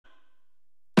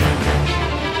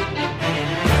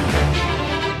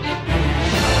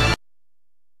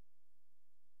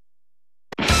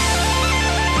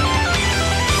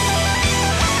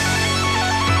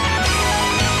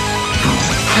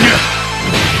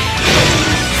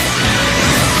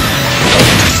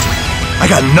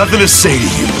got nothing to say to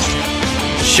you.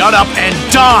 Shut up and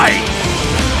die!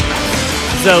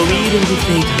 The wheel of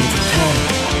fate is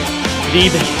turned.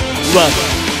 Leave it. One.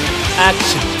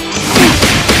 Action.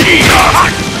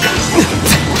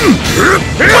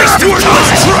 Waste of time!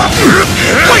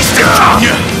 Waste of time!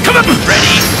 Come on!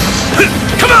 Ready?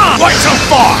 Come on! Why so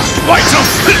far? Why so...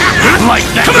 like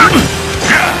that? Come on!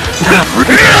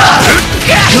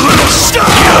 You little star!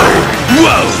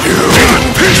 Whoa! You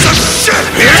piece of shit!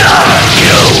 You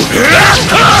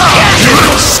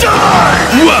little star!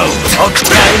 Whoa!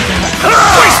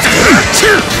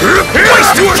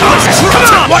 Waste of time! Come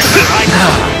on! Why?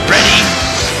 Ready?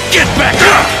 Get back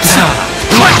up!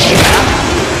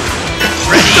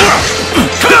 Ready?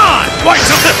 Come on! Why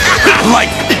so... like...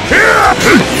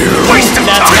 waste of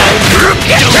time!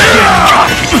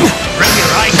 Bring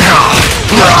your eye down!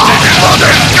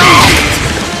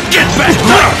 Get back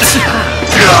up!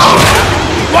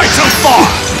 Why so far?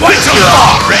 Why so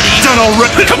far? Ready? Done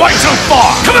already! Why so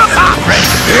far? Come on! Ready?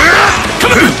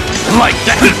 Come on! Like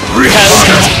that!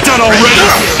 Done already!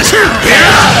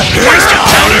 Waste of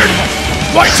countered!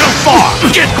 Why so far?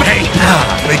 Get paid!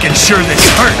 Making sure this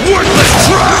hurt! Worthless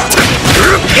trap!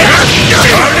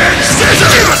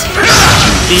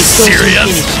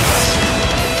 Serious?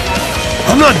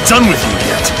 I'm not done with you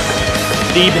yet.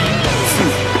 Leave it.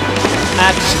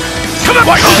 Action. Come on!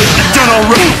 Why? Done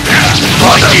already!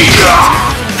 Like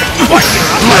what? Like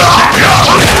that?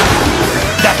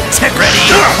 That tech ready?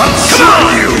 Come on!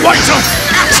 Why so...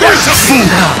 fool?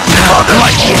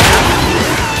 Like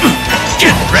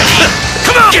get ready!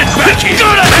 Come on! Get back here! Go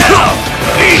to hell!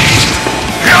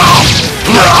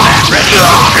 Like that, ready?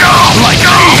 Like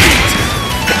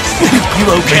you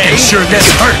okay? Making sure this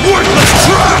hurt. Worthless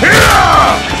trap!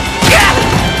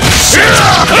 Shit!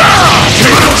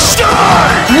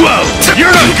 Whoa!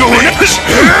 You're not going in!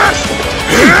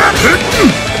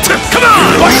 Come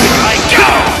on! Why did I go?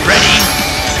 Ready?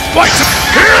 Why so...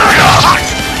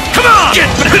 come on! Get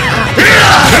back!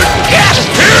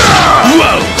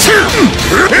 Whoa!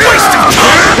 Waste of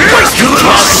time! Waste of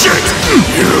time! Shit!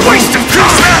 Waste of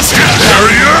time!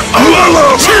 Barrier!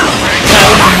 Whoa!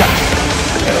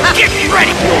 Get me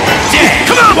ready! Yeah!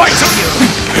 Come on! Why so...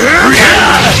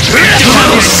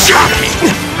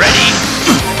 ready?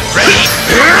 Ready?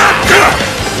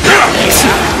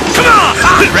 Come on!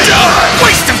 Ready?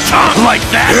 Waste of time! Like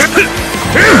that?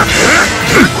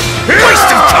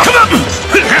 Waste of time! Come on!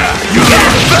 You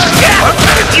little bastard! I'll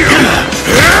get you!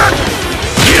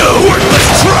 You worthless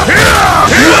truck!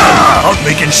 I'm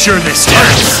making sure this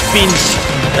hurts! Finish.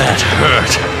 That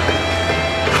hurt.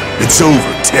 It's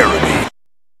over, Terramy.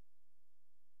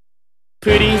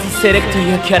 Please select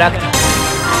your character.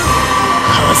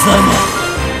 Hazama.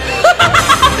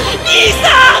 兄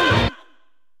さん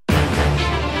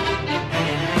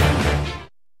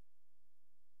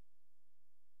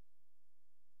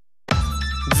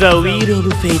The wheel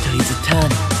of fate is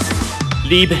turning.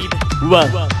 Leave it.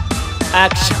 One.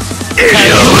 Action.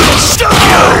 You little star!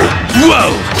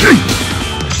 Whoa!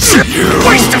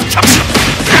 Waste of time!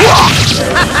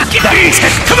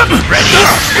 Come on! Ready?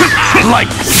 Like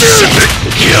shit!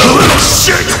 You little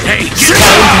shit! Hey, get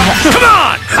down! Come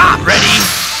on! Ready?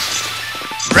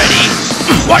 Ready?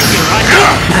 What? You're right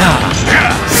now!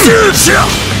 Chill!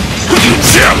 You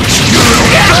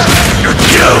little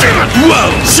bastard!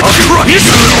 Whoa! I'll crush you,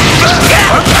 little bastard!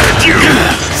 I'll get you!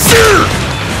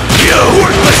 You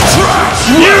worthless trash!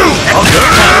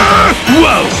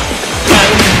 Whoa!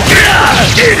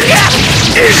 Eat it!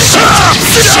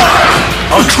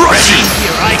 I'll crush you!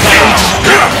 Here I go!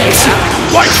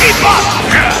 Why keep up?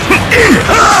 Eat it!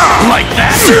 Like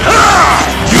that? You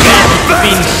little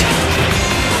bastard!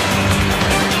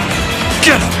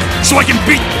 Get him! So I can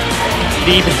beat...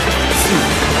 Leave it.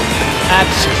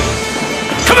 Action.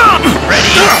 Come on!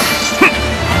 Ready?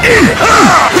 Eat it!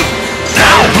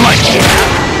 Like that?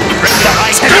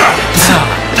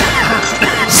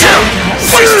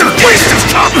 Waste of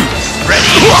time!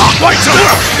 Ready? Why so?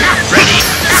 Ready?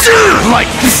 Like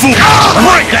fool!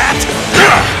 Like that?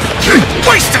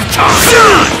 Waste of time!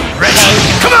 Ready?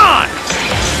 Come on!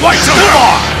 Why so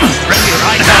far? Ready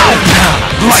right now?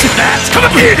 Like that? Come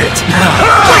on! Hit it!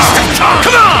 Waste of time!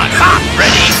 Come on!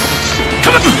 Ready?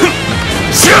 Come on!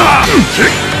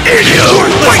 Idiot!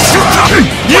 Waste of time!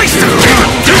 Waste of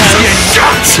time! Get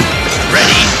shot!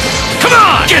 Ready? Come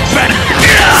on! Get back! You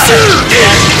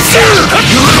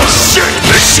little shit!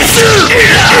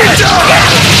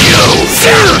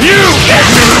 You little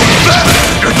bastard!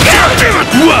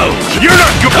 Whoa! You're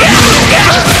not good! You little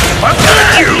bastard! I'll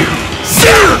get you!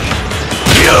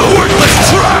 You worthless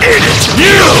trap! Eat it!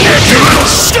 You little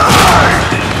star!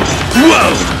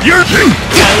 Whoa! You're...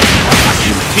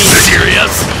 You serious?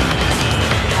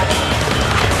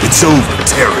 It's over,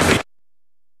 terribly.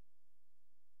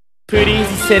 Please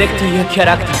select your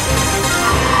character.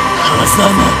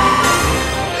 Hazama.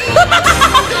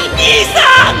 兄さ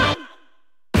ん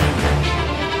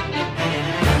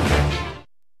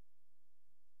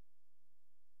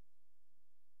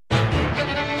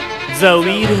The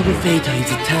wheel of fate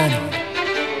is turning.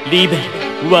 Level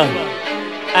 1.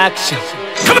 Action.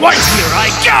 Come on, here I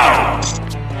go!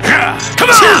 Come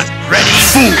on! Ready?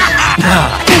 Fool!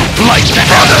 Like that!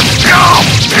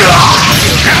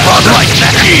 Like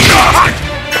that!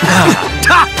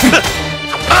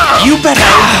 You better!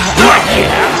 Like it!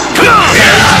 Come on!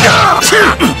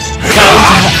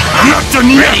 Not done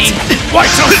yet! Ready?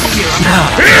 Watch out!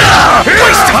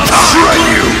 Waste of time! Try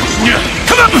you!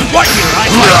 Come on! What here I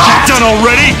like that! Done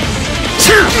already?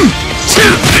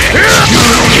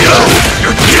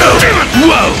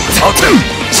 Whoa!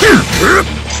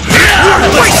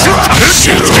 Waste of time!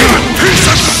 Piece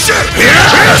of shit!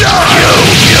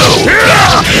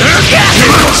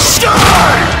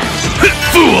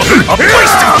 Fool! A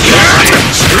waste of time!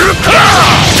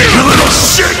 You little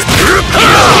shit!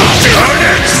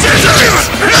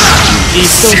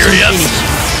 Serious?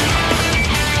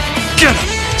 Get him!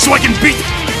 So I can beat him!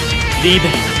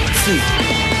 Level 2.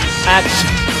 Action.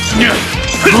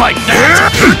 Like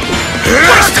that!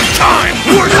 Waste of time!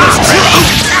 Worthless trouble!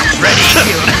 Ready?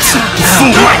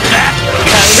 Fool like that!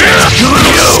 You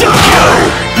little shit!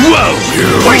 Whoa!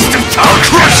 Waste of time! I'll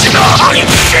crush you! You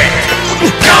shit!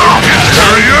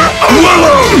 Barrier!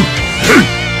 Whoa!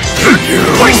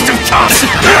 Waste of time!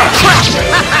 Crap!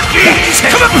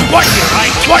 Come on! Why here?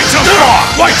 Why so far?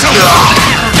 Why so far?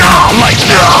 Like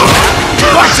that!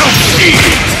 Why so deep?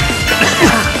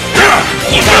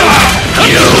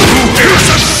 You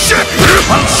piece of shit!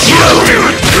 I'll show you!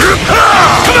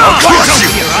 Come on! Why so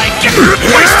here?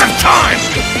 Waste of time!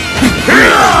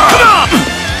 Come on!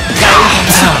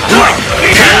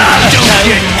 Don't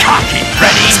get cocky!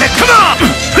 Ready? Come on!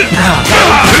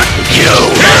 You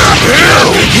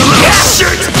little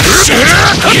shit!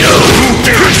 You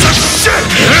piece of shit!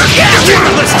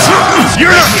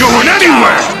 You're not going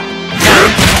anywhere!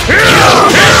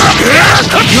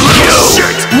 You little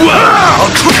shit! Whoa!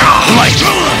 Like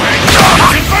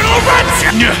infernal rats!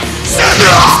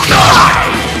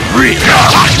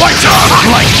 Watch out!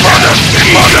 Like mother!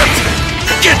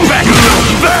 Get back!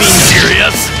 Be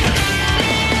serious!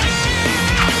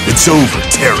 It's over,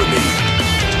 Terramy.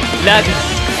 Ragna.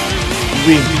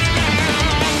 Win.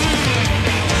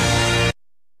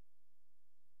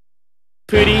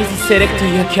 Please select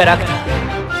your character.